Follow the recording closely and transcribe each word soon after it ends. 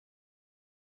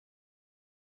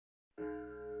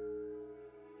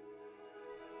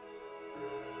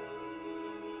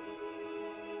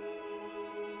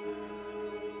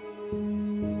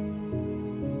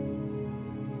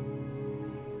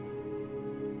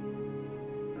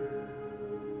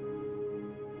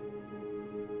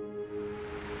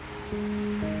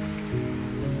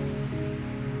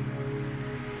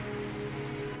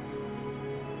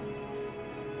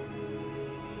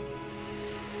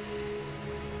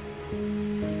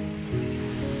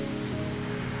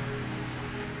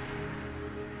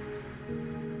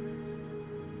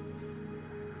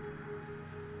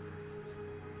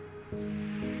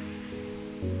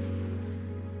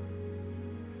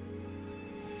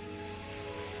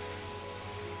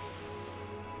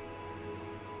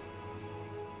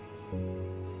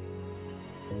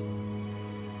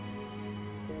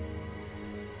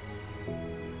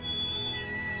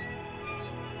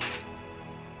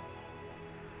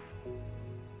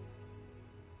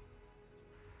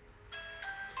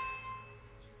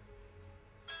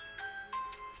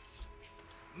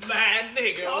Man,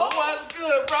 nigga, what's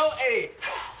good, bro? Hey,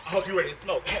 I hope you ready to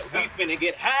smoke. We finna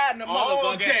get high in the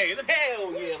motherfucker. Okay,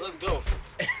 hell yeah, let's go.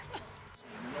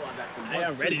 I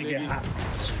am ready to get high.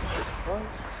 What?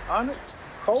 Onyx?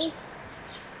 Cole?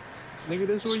 Nigga,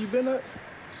 this where you been at?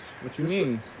 What you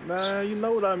mean? Man, you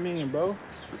know what I mean, bro.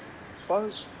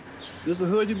 Fuck. This the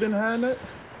hood you been hiding at?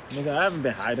 Nigga, I haven't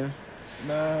been hiding.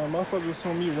 Man, motherfuckers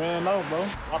assume you ran off, bro.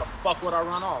 Why the fuck would I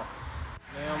run off?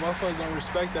 Man, motherfuckers don't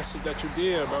respect that shit that you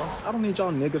did, bro. I don't need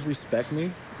y'all niggas respect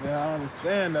me. Man, I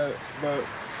understand that, but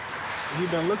he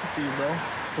been looking for you, bro.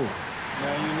 Who?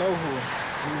 Man, you know who.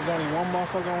 There's only one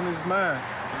motherfucker on his mind,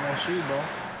 and that's you, bro.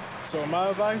 So my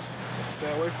advice,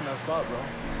 stay away from that spot, bro.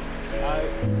 Alright?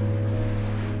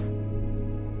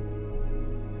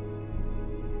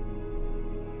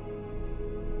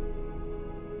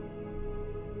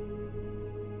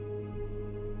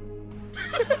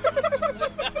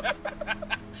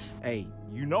 Hey,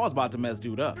 you know I was about to mess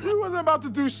dude up. You wasn't about to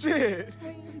do shit.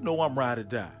 You know I'm ride or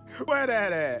die. Where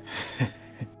that at?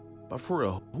 But for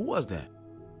real, who was that?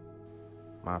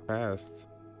 My past.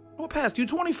 What past? You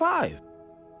 25.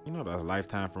 You know that's a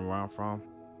lifetime from where I'm from.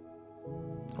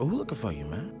 Oh, who looking for you,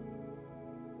 man?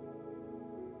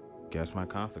 Guess my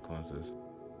consequences.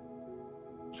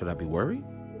 Should I be worried?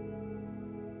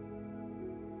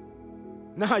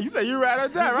 Nah, you said you ride or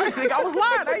die, right? Nigga, I was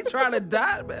lying. I ain't trying to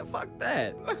die, man. Fuck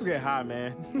that. Let's get high,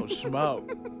 man. No smoke.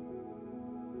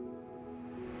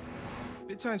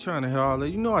 Bitch, I ain't trying to hear all that.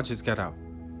 You know I just got out.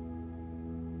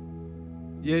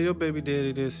 Yeah, your baby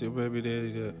daddy this, your baby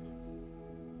daddy that.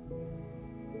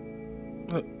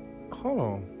 Look, hold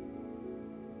on.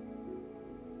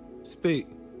 Speak.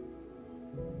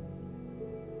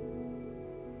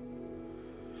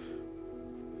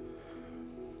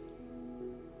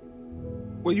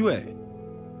 Where you at?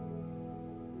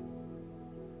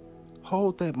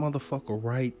 Hold that motherfucker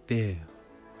right there.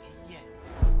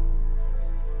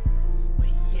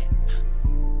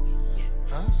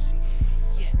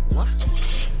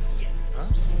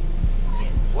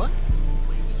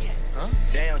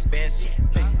 Damn, Spence.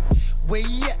 Where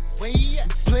you at? Where you at?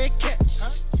 Playing catch. Huh?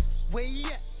 Where you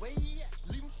at? Where you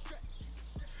at? Leave him stretch.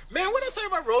 Man, what I tell you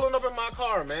about rolling up in my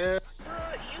car, man?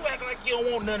 You act like you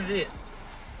don't want none of this.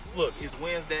 Look, it's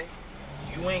Wednesday.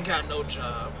 You ain't got no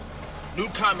job. New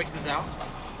comics is out.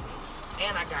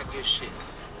 And I got good shit.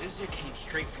 This here came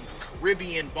straight from the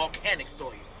Caribbean volcanic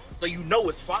soil. So you know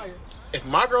it's fire. If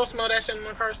my girl smell that shit in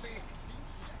my car seat,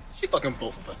 she fucking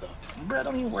both of us up. Bruh,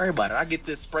 don't even worry about it. I get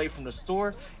this spray from the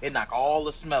store, it knock all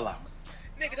the smell out.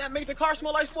 Nigga, that make the car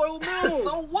smell like spoiled milk.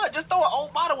 So what? Just throw an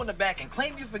old bottle in the back and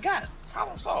claim you forgot.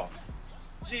 Problem solved.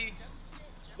 Gee,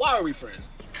 why are we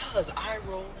friends? Because I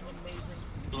roll an amazing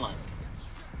blunt.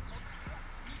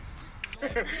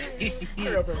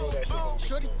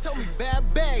 Shorty told me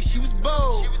bad bag, she was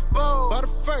bold. Bought a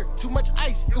fur, too much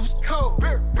ice, it was cold.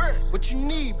 What you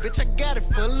need, bitch, I got it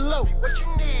for low. What you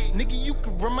need? Nigga, you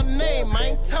can run my name, I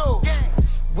ain't told.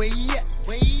 Where you at?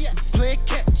 Where you at? Play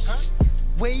catch. Huh?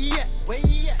 Where you at? Where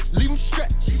you at? Leave him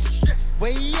stretch.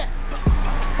 Where you at?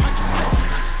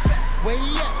 Pockets fat. Where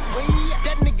you at? Where you at?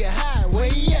 That nigga high,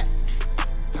 where you at?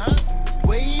 Huh?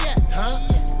 Where you at? Huh?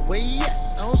 Where you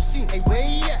at? I don't see, hey, where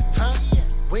you at? Huh?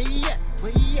 Where you at?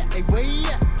 Where you at? Hey, where you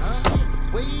at? Huh?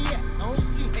 Where you at? I don't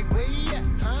see, hey, where you at?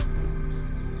 Huh?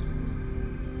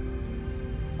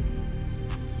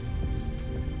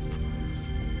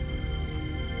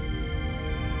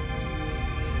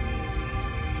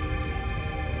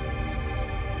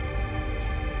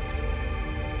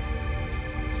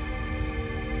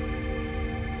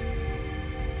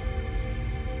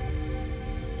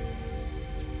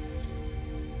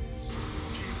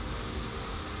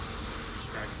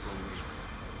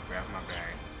 Grab my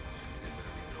bag, zip it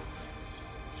and leave it open.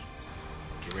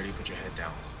 Get ready to put your head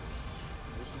down.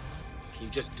 Can you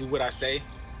just do what I say?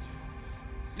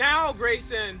 Now,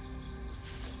 Grayson!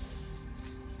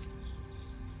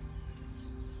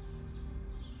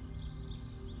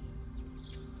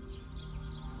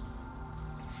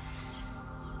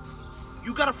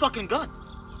 You got a fucking gun.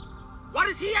 Why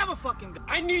does he have a fucking gun?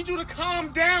 I need you to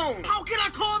calm down. How can I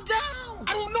calm down?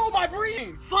 I don't know by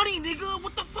breathing. Funny, nigga.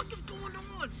 What the fuck is going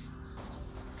on?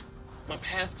 My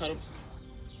pass cut up to me.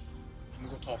 I'm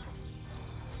gonna go talk to him.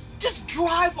 Just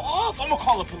drive off. I'm gonna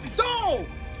call the police. No!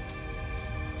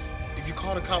 If you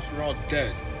call the cops, we're all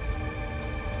dead.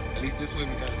 At least this way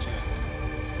we got a chance.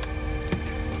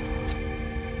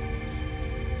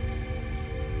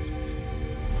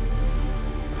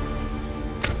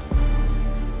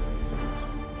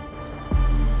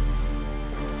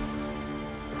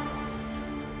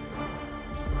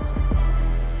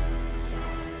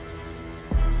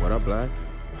 What up, Black?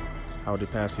 How the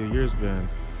past few years been?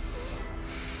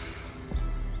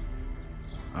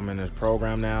 I'm in this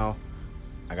program now.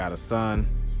 I got a son.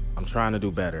 I'm trying to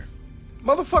do better.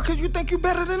 Motherfucker, you think you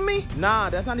better than me? Nah,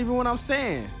 that's not even what I'm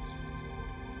saying.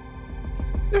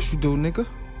 Yes, you do, nigga.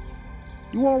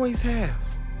 You always have.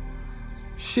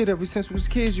 Shit, ever since we was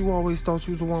kids, you always thought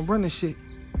you was the one running shit.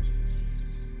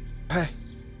 Hey,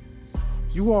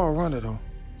 you are a runner, though.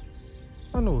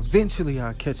 I know eventually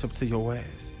I'll catch up to your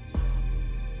ass.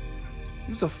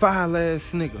 You's a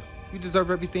foul-ass nigga. You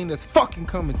deserve everything that's fucking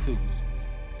coming to you.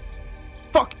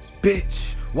 Fuck,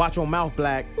 bitch. Watch your mouth,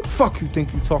 Black. Who the fuck you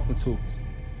think you talking to?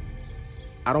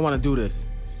 I don't want to do this,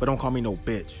 but don't call me no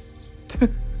bitch.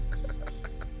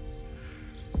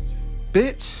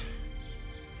 Bitch?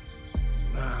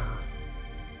 Nah.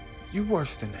 You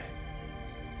worse than that.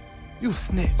 You a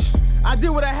snitch. I did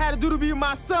what I had to do to be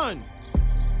my son.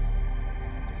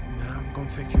 Now I'm gonna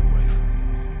take you away from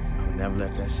him. I'll never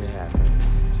let that shit happen.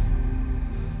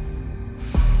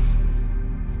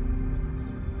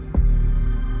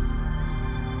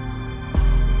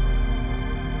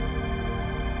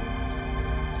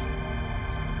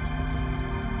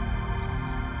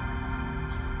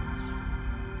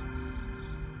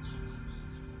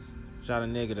 Shot a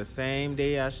nigga the same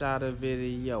day I shot a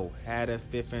video. Had a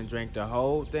fifth and drank the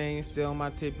whole thing, still my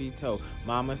tippy toe.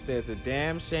 Mama says a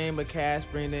damn shame, but cash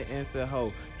bring the instant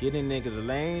hoe. Getting niggas a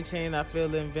lane chain, I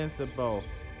feel invincible.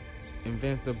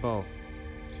 Invincible.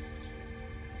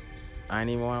 I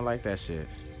ain't even wanna like that shit.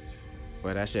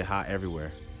 But that shit hot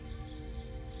everywhere.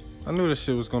 I knew this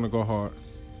shit was gonna go hard.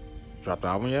 Dropped the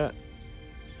album yet?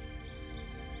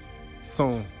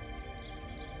 Soon.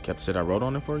 Kept the shit I wrote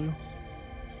on it for you?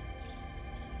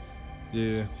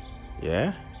 Yeah.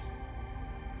 Yeah?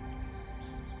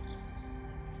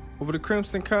 Over the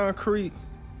crimson concrete,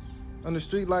 under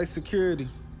streetlight security,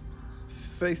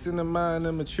 facing the mind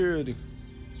of maturity.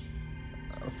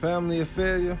 A family of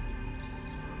failure,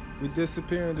 we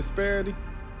disappear in disparity,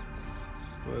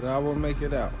 but I will make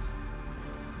it out,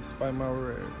 despite my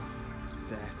rarity.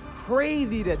 That's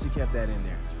crazy that you kept that in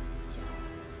there.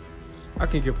 I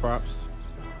can get props.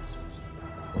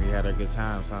 We had our good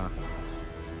times, huh?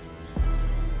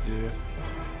 Yeah.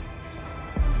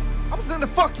 I was in the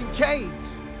fucking cage.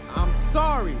 I'm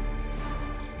sorry.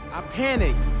 I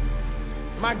panicked.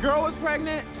 My girl was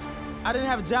pregnant. I didn't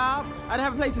have a job. I didn't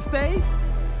have a place to stay.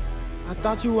 I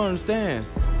thought you would understand.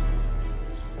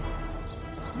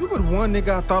 You were the one nigga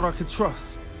I thought I could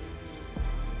trust.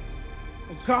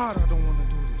 Oh God, I don't want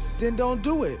to do this. Then don't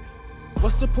do it.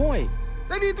 What's the point?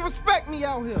 They need to respect me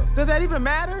out here. Does that even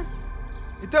matter?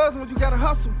 It does when you gotta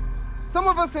hustle. Some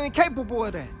of us ain't capable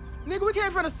of that. Nigga, we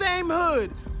came from the same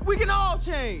hood. We can all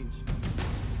change.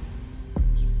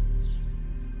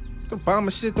 The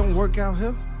bomber shit don't work out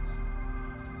here.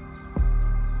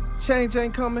 Change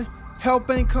ain't coming, help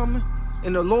ain't coming,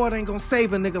 and the Lord ain't gonna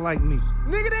save a nigga like me.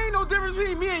 Nigga, there ain't no difference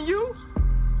between me and you.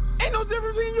 Ain't no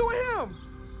difference between you and him.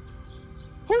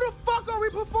 Who the fuck are we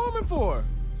performing for?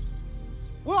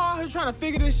 We're all here trying to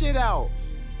figure this shit out.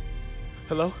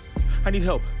 Hello? I need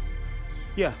help.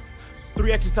 Yeah.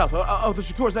 3 exits south of the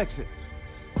Shakur's exit.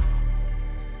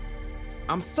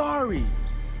 I'm sorry.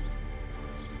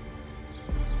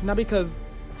 Not because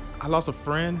I lost a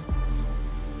friend,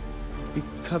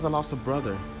 because I lost a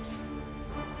brother.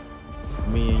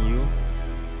 Me and you,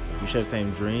 we share the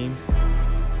same dreams.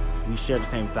 We share the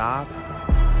same thoughts.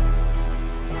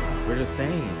 We're the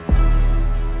same.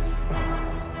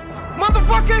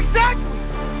 Motherfucker, exactly!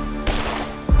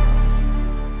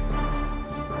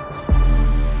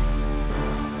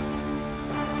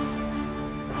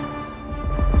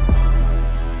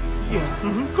 Yes,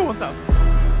 going south.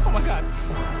 Oh my God.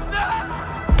 No!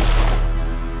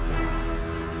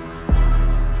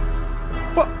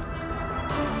 Fuck.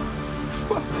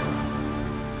 Fuck.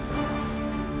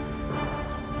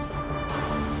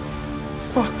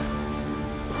 Fuck.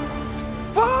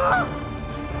 Fuck!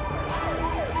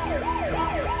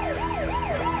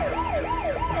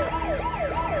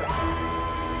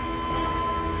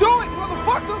 Do it,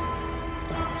 motherfucker!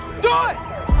 Do it!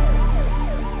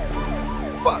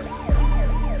 Fuck.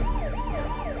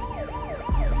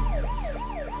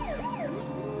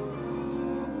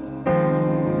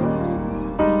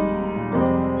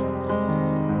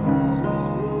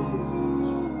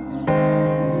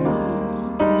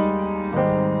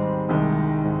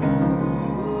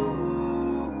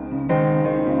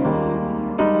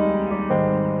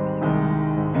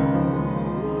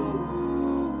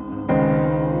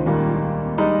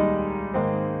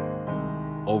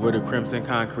 Over the crimson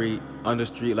concrete, under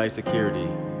streetlight security,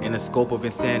 in the scope of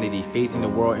insanity, facing the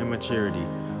world immaturity.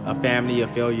 A family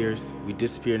of failures, we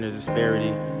disappear in the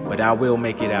disparity, but I will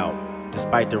make it out,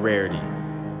 despite the rarity.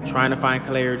 Trying to find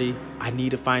clarity, I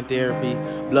need to find therapy.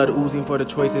 Blood oozing for the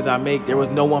choices I make, there was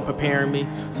no one preparing me.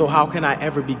 So how can I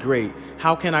ever be great?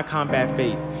 How can I combat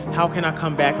fate? How can I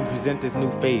come back and present this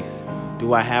new face?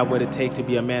 Do I have what it takes to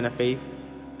be a man of faith?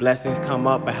 Blessings come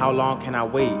up, but how long can I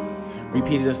wait?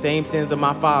 Repeating the same sins of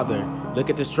my father. Look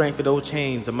at the strength of those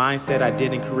chains, a mindset I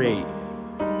didn't create.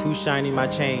 Too shiny my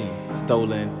chain,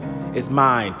 stolen. It's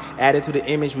mine, added to the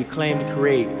image we claim to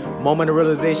create. Moment of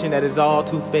realization that it's all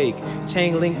too fake.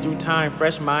 Chain linked through time,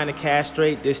 fresh mind to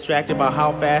castrate. Distracted by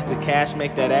how fast the cash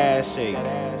make that ass shake.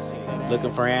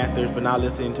 Looking for answers, but not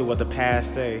listening to what the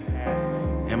past say.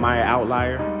 Am I an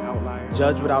outlier?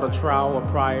 Judged without a trial or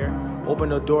prior. Open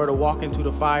the door to walk into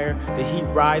the fire. The heat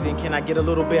rising, can I get a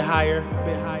little bit higher?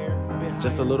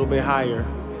 Just a little bit higher.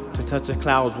 To touch the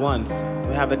clouds once,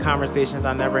 to have the conversations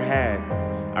I never had.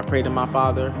 I prayed to my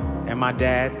father and my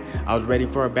dad. I was ready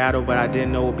for a battle, but I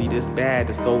didn't know it would be this bad,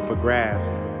 the soul for grabs.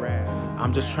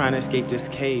 I'm just trying to escape this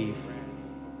cave.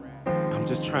 I'm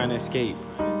just trying to escape.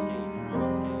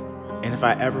 And if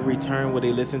I ever return, will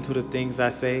they listen to the things I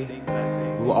say?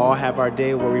 We will all have our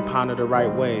day where we ponder the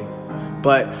right way.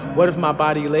 But what if my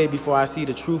body lay before I see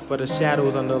the truth for the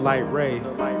shadows under the light ray?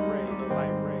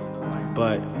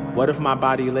 But what if my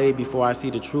body lay before I see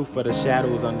the truth for the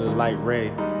shadows under the light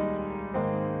ray?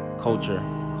 Culture.